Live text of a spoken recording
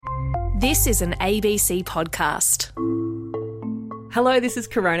This is an ABC podcast. Hello, this is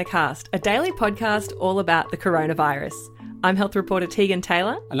CoronaCast, a daily podcast all about the coronavirus. I'm health reporter Tegan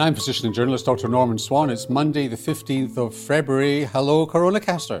Taylor. And I'm physician and journalist Dr. Norman Swan. It's Monday the 15th of February. Hello,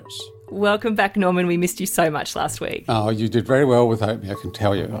 CoronaCasters. Welcome back, Norman. We missed you so much last week. Oh, you did very well without me, I can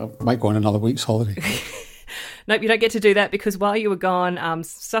tell you. I might go on another week's holiday. Nope, you don't get to do that because while you were gone,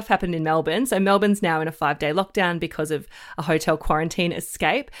 stuff happened in Melbourne. So Melbourne's now in a 5-day lockdown because of a hotel quarantine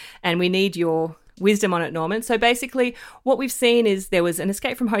escape. And we need your wisdom on it, Norman. So basically what we've seen is there was an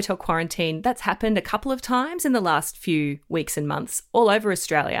escape from hotel quarantine that's happened a couple of times in the last few weeks and months all over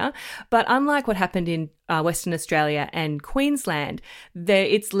Australia. But unlike what happened in Western Australia and Queensland,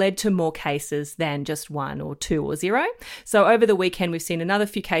 it's led to more cases than just 1 or 2 or 0. So over the weekend, we've seen another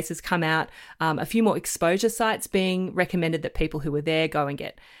few cases come out, a few more exposure sites being recommended that people who were there go and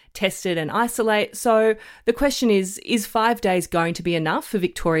get tested and isolate. So the question is 5 days going to be enough for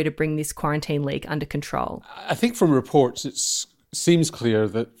Victoria to bring this quarantine leak under control? I think from reports, it seems clear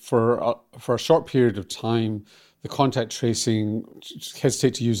that for a short period of time, the contact tracing,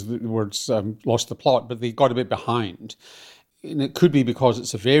 hesitate to use the words lost the plot, but they got a bit behind. And it could be because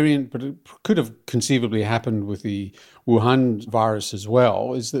it's a variant, but it could have conceivably happened with the Wuhan virus as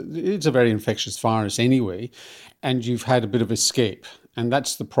well, is that it's a very infectious virus anyway, and you've had a bit of escape. And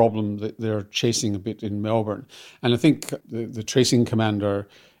that's the problem that they're chasing a bit in Melbourne. And I think the tracing commander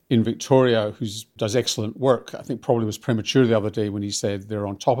in Victoria, who does excellent work, I think probably was premature the other day when he said they're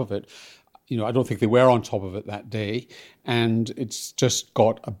on top of it. You know, I don't think they were on top of it that day, and it's just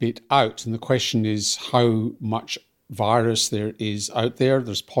got a bit out. And the question is how much virus there is out there.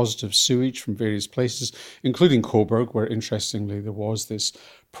 There's positive sewage from various places, including Coburg, where interestingly there was this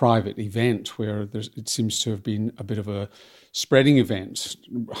private event where it seems to have been a bit of a spreading event.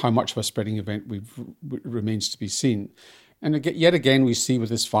 How much of a spreading event remains to be seen. And yet again, we see with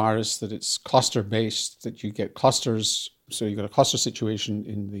this virus that it's cluster-based, that you get clusters. So you've got a cluster situation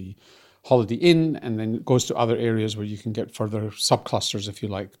in the Holiday Inn, and then it goes to other areas where you can get further subclusters, if you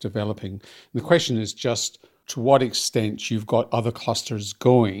like, developing. And the question is just to what extent you've got other clusters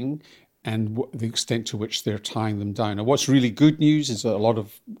going and the extent to which they're tying them down. Now, what's really good news is that a lot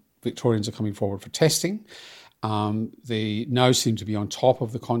of Victorians are coming forward for testing. They now seem to be on top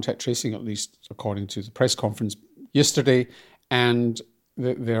of the contact tracing, at least according to the press conference yesterday, and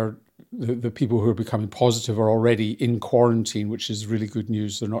the people who are becoming positive are already in quarantine, which is really good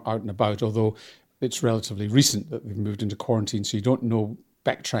news. They're not out and about, although it's relatively recent that they've moved into quarantine, so you don't know,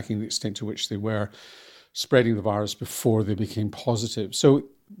 backtracking, the extent to which they were spreading the virus before they became positive. So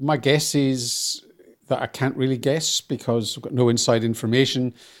my guess is that I can't really guess because I've got no inside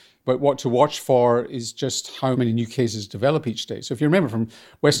information. But what to watch for is just how many new cases develop each day. So if you remember from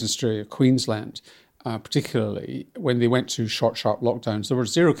Western Australia, Queensland, particularly, when they went to short, sharp lockdowns, there were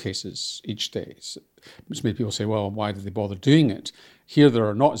 0 cases each day, which made people say, well, why did they bother doing it? Here, there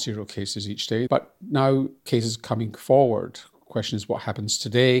are not 0 cases each day, but now cases coming forward. The question is what happens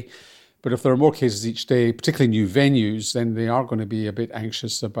today. But if there are more cases each day, particularly new venues, then they are going to be a bit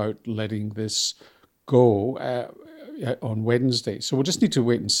anxious about letting this go on Wednesday. So we'll just need to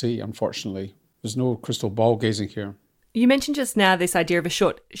wait and see, unfortunately. There's no crystal ball gazing here. You mentioned just now this idea of a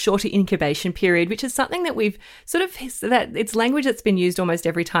shorter incubation period, which is something that we've that it's language that's been used almost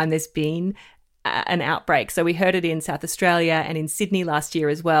every time there's been an outbreak. So we heard it in South Australia and in Sydney last year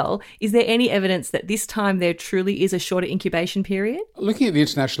as well. Is there any evidence that this time there truly is a shorter incubation period? Looking at the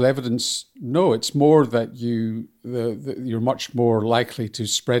international evidence, no. It's more that you're much more likely to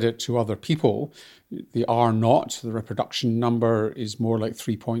spread it to other people. The R0, the reproduction number, is more like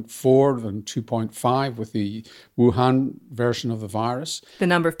 3.4 than 2.5 with the Wuhan version of the virus. The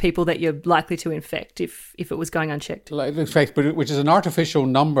number of people that you're likely to infect if it was going unchecked. Which is an artificial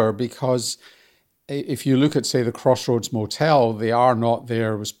number because if you look at, say, the Crossroads Motel, the R0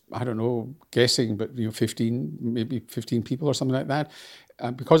 there was, I don't know, guessing, but 15 people or something like that.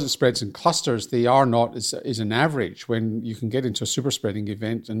 Because it spreads in clusters, the R0 is an average when you can get into a super spreading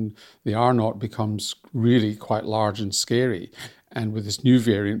event, and the R0 becomes really quite large and scary. And with this new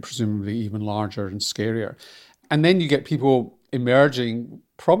variant, presumably even larger and scarier. And then you get people emerging,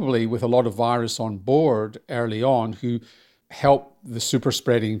 probably with a lot of virus on board early on, who help the super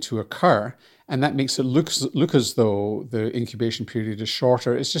spreading to occur. And that makes it look as though the incubation period is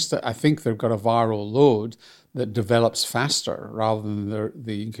shorter. It's just that I think they've got a viral load that develops faster rather than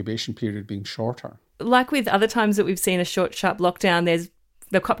the incubation period being shorter. Like with other times that we've seen a short, sharp lockdown,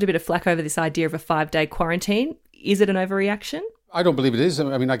 they've copped a bit of flack over this idea of a 5-day quarantine. Is it an overreaction? I don't believe it is.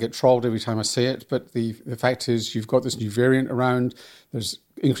 I mean, I get trolled every time I say it, but the fact is you've got this new variant around. There's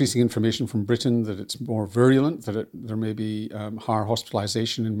increasing information from Britain that it's more virulent, that there may be higher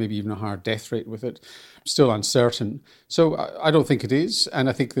hospitalisation and maybe even a higher death rate with it. Still uncertain. So I don't think it is. And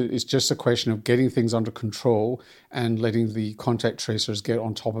I think that it's just a question of getting things under control and letting the contact tracers get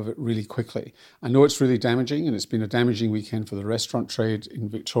on top of it really quickly. I know it's really damaging, and it's been a damaging weekend for the restaurant trade in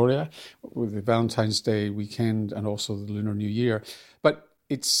Victoria with the Valentine's Day weekend and also the Lunar New Year. But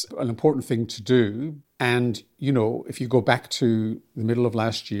it's an important thing to do. And, if you go back to the middle of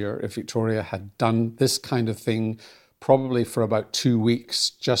last year, if Victoria had done this kind of thing probably for about 2 weeks,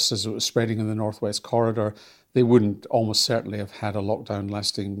 just as it was spreading in the Northwest Corridor, they wouldn't almost certainly have had a lockdown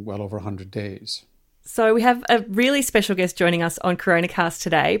lasting well over 100 days. So we have a really special guest joining us on CoronaCast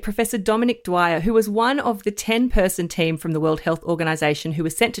today, Professor Dominic Dwyer, who was one of the 10-person team from the World Health Organization who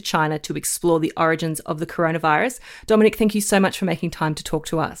was sent to China to explore the origins of the coronavirus. Dominic, thank you so much for making time to talk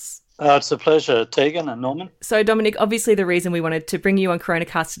to us. It's a pleasure, Tegan and Norman. So, Dominic, obviously the reason we wanted to bring you on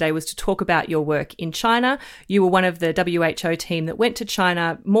CoronaCast today was to talk about your work in China. You were one of the WHO team that went to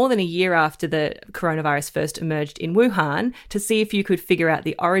China more than a year after the coronavirus first emerged in Wuhan to see if you could figure out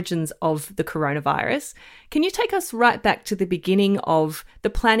the origins of the coronavirus. Can you take us right back to the beginning of the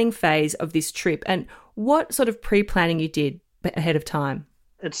planning phase of this trip and what sort of pre-planning you did ahead of time?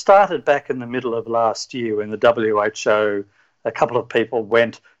 It started back in the middle of last year when the WHO, a couple of people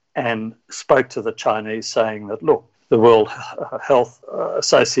went and spoke to the Chinese saying that, look, the World Health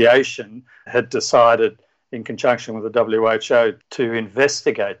Association had decided in conjunction with the WHO to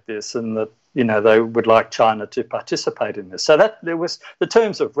investigate this and that, they would like China to participate in this. So that there was the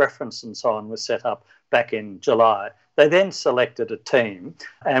terms of reference and so on were set up back in July. They then selected a team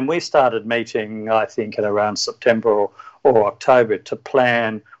and we started meeting, I think, in around September or October to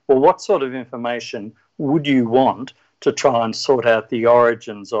plan, well, what sort of information would you want to try and sort out the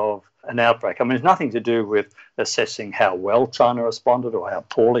origins of an outbreak. I mean, it's nothing to do with assessing how well China responded or how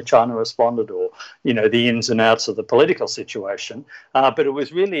poorly China responded or, the ins and outs of the political situation, but it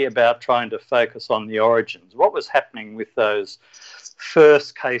was really about trying to focus on the origins. What was happening with those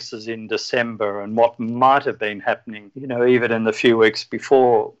first cases in December and what might have been happening, even in the few weeks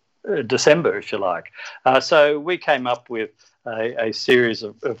before December, if you like. So we came up with a series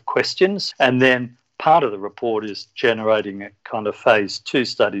of questions, and then part of the report is generating a kind of phase 2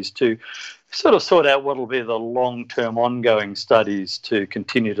 studies to sort of sort out what will be the long-term ongoing studies to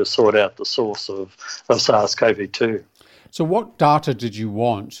continue to sort out the source of SARS-CoV-2. So what data did you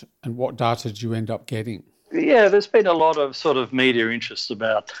want and what data did you end up getting? Yeah, there's been a lot of sort of media interest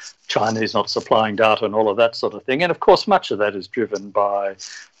about Chinese not supplying data and all of that sort of thing. And of course, much of that is driven by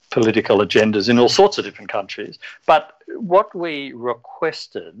political agendas in all sorts of different countries. But what we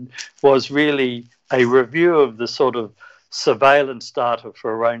requested was really a review of the sort of surveillance data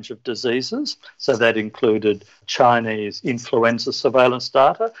for a range of diseases. So that included Chinese influenza surveillance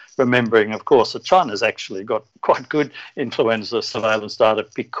data, remembering, of course, that China's actually got quite good influenza surveillance data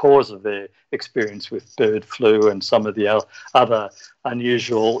because of their experience with bird flu and some of the other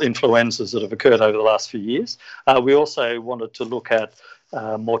unusual influenzas that have occurred over the last few years. We also wanted to look at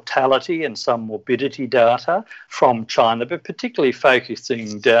mortality and some morbidity data from China, but particularly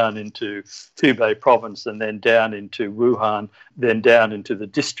focusing down into Hubei province and then down into Wuhan, then down into the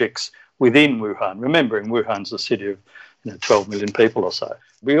districts within Wuhan. Remembering Wuhan's a city of 12 million people or so.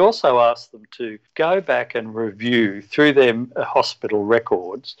 We also asked them to go back and review through their hospital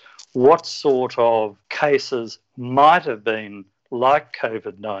records what sort of cases might have been like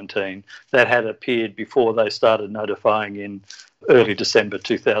COVID-19 that had appeared before they started notifying in early December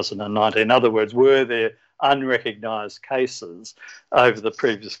 2019. In other words, were there unrecognised cases over the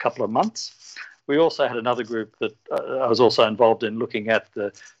previous couple of months? We also had another group that I was also involved in looking at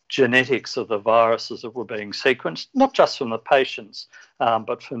the genetics of the viruses that were being sequenced, not just from the patients,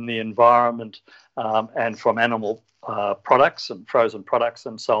 but from the environment and from animal products and frozen products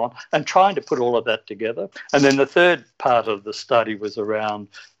and so on, and trying to put all of that together. And then the third part of the study was around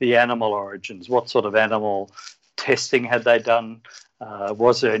the animal origins. What sort of animal testing had they done?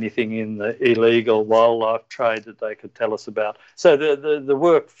 Was there anything in the illegal wildlife trade that they could tell us about? So the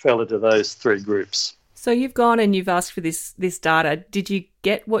work fell into those three groups. So you've gone and you've asked for this data. Did you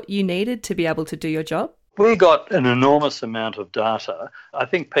get what you needed to be able to do your job? We got an enormous amount of data. I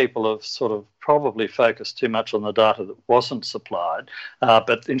think people have sort of probably focused too much on the data that wasn't supplied.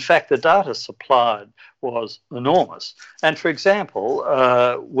 But in fact, the data supplied was enormous. And for example,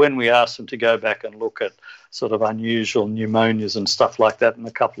 when we asked them to go back and look at sort of unusual pneumonias and stuff like that in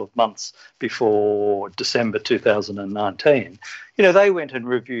a couple of months before December 2019, they went and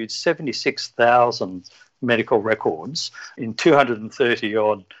reviewed 76,000 medical records in 230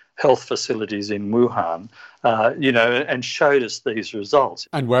 odd health facilities in Wuhan, and showed us these results.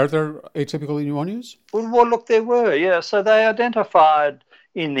 And were there atypical pneumonias? Well, look, there were, yeah. So they identified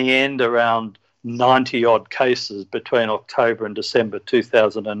in the end around 90-odd cases between October and December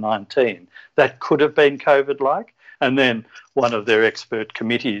 2019 that could have been COVID-like. And then one of their expert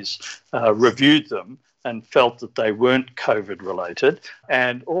committees reviewed them and felt that they weren't COVID-related,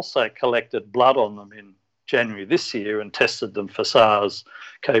 and also collected blood on them in January this year and tested them for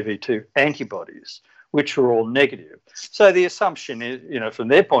SARS-CoV-2 antibodies, which were all negative. So the assumption is, from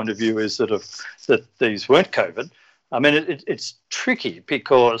their point of view, is that these weren't COVID. I mean, it's tricky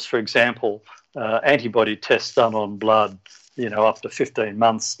because, for example, antibody tests done on blood, up to 15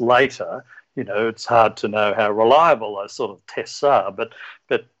 months later, it's hard to know how reliable those sort of tests are. But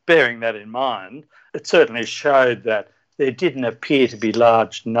bearing that in mind, it certainly showed that there didn't appear to be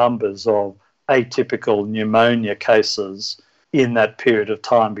large numbers of atypical pneumonia cases in that period of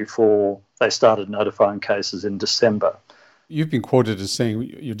time before they started notifying cases in December. You've been quoted as saying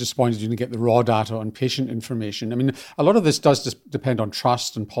you're disappointed you didn't get the raw data on patient information. I mean, a lot of this does just depend on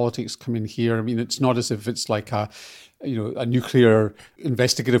trust, and politics come in here. I mean, it's not as if it's like a nuclear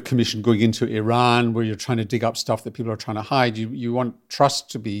investigative commission going into Iran where you're trying to dig up stuff that people are trying to hide. You want trust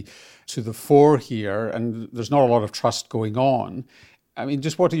to be to the fore here, and there's not a lot of trust going on. I mean,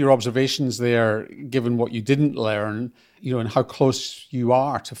 just what are your observations there, given what you didn't learn, and how close you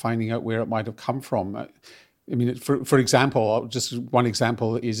are to finding out where it might have come from? I mean, for example, just one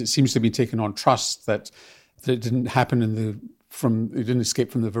example is it seems to be taken on trust that it didn't happen it didn't escape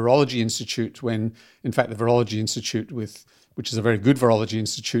from the Virology Institute when, in fact, the Virology Institute, which is a very good virology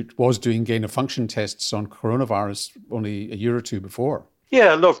institute, was doing gain-of-function tests on coronavirus only a year or two before.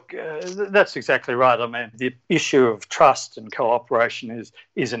 Yeah, look, that's exactly right. I mean, the issue of trust and cooperation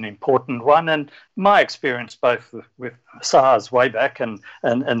is an important one. And my experience, both with SARS way back and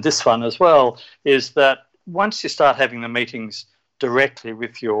this one as well, is that once you start having the meetings directly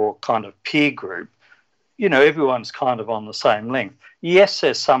with your kind of peer group, everyone's kind of on the same length. Yes,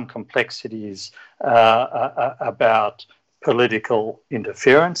 there's some complexities about political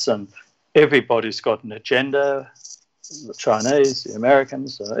interference, and everybody's got an agenda. The Chinese, the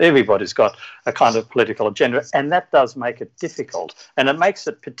Americans, everybody's got a kind of political agenda, and that does make it difficult. And it makes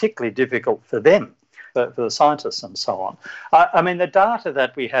it particularly difficult for them, for the scientists and so on. I mean, the data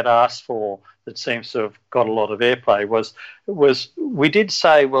that we had asked for that seems to have got a lot of airplay was we did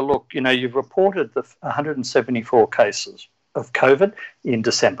say, well, look, you've reported the 174 cases of COVID in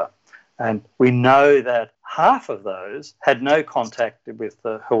December. And we know that half of those had no contact with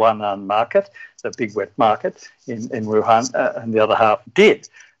the Huanan market, the big wet market in Wuhan, and the other half did.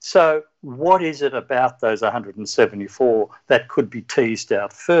 So what is it about those 174 that could be teased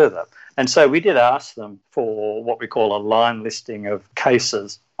out further? And so we did ask them for what we call a line listing of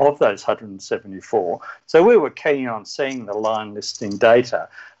cases of those 174. So we were keen on seeing the line listing data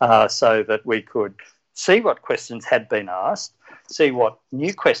so that we could see what questions had been asked, see what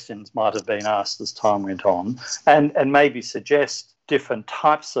new questions might have been asked as time went on, and maybe suggest different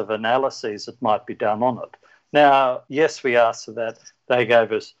types of analyses that might be done on it. Now, yes, we asked for that. They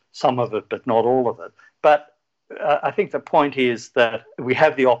gave us some of it, but not all of it. But I think the point is that we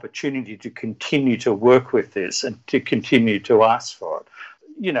have the opportunity to continue to work with this and to continue to ask for it.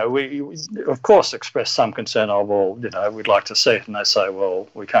 We of course express some concern of, we'd like to see it, and they say, well,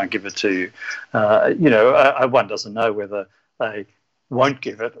 we can't give it to you. One doesn't know whether they won't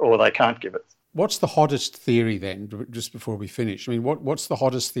give it or they can't give it. What's the hottest theory then, just before we finish? I mean, what's the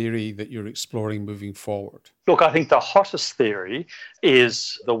hottest theory that you're exploring moving forward? Look, I think the hottest theory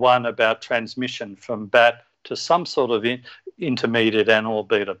is the one about transmission from bat to some sort of intermediate animal,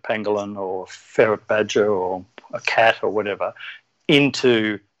 be it a pangolin or ferret badger or a cat or whatever,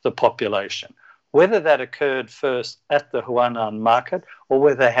 into the population. Whether that occurred first at the Huanan market or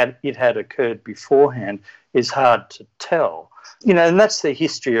whether it had occurred beforehand is hard to tell. And that's the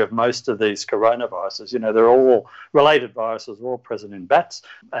history of most of these coronaviruses. They're all related viruses, all present in bats,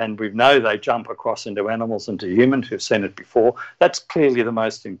 and we know they jump across into animals and to humans who've seen it before. That's clearly the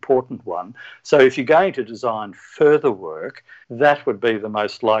most important one. So if you're going to design further work, that would be the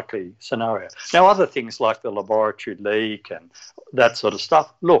most likely scenario. Now, other things like the laboratory leak and that sort of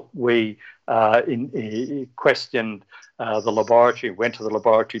stuff, look, we questioned the laboratory, went to the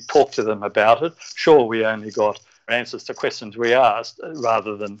laboratory, talked to them about it. Sure, we only got answers to questions we asked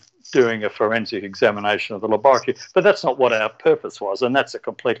rather than doing a forensic examination of the laboratory. But that's not what our purpose was, and that's a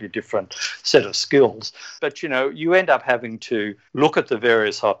completely different set of skills. But, you end up having to look at the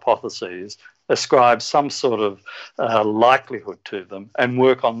various hypotheses, ascribe some sort of likelihood to them, and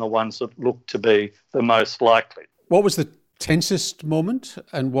work on the ones that look to be the most likely. What was the tensest moment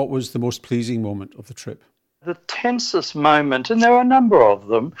and what was the most pleasing moment of the trip? The tensest moment, and there are a number of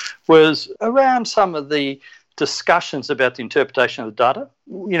them, was around some of the discussions about the interpretation of the data.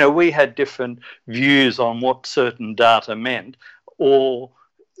 You know, we had different views on what certain data meant, or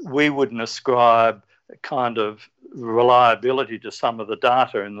we wouldn't ascribe kind of reliability to some of the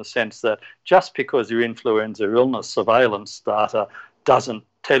data in the sense that just because your influenza illness surveillance data doesn't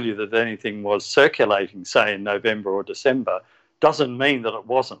tell you that anything was circulating, say, in November or December, doesn't mean that it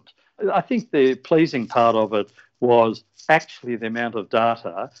wasn't. I think the pleasing part of it was actually the amount of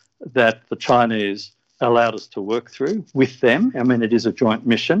data that the Chinese allowed us to work through with them. I mean, it is a joint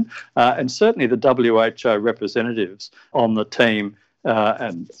mission. And certainly the WHO representatives on the team,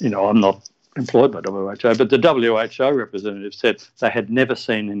 and, you know, I'm not employed by WHO, but the WHO representative said they had never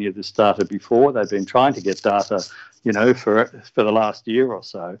seen any of this data before. They'd been trying to get data, you know, for the last year or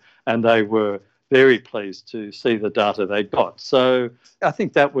so, and they were very pleased to see the data they got. So I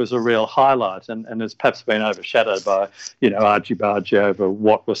think that was a real highlight, and it's perhaps been overshadowed by, you know, argy-bargy over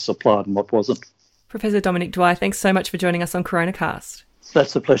what was supplied and what wasn't. Professor Dominic Dwyer, thanks so much for joining us on CoronaCast.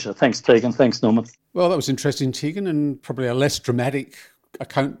 That's a pleasure. Thanks, Tegan. Thanks, Norman. Well, that was interesting, Tegan, and probably a less dramatic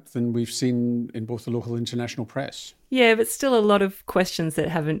account than we've seen in both the local and international press. Yeah, but still a lot of questions that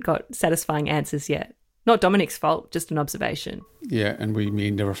haven't got satisfying answers yet. Not Dominic's fault, just an observation. Yeah, and we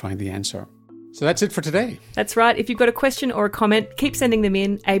may never find the answer. So that's it for today. That's right. If you've got a question or a comment, keep sending them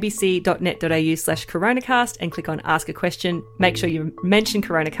in, abc.net.au/coronacast, and click on Ask a Question. Make sure you mention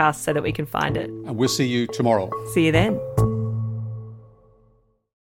CoronaCast so that we can find it. And we'll see you tomorrow. See you then.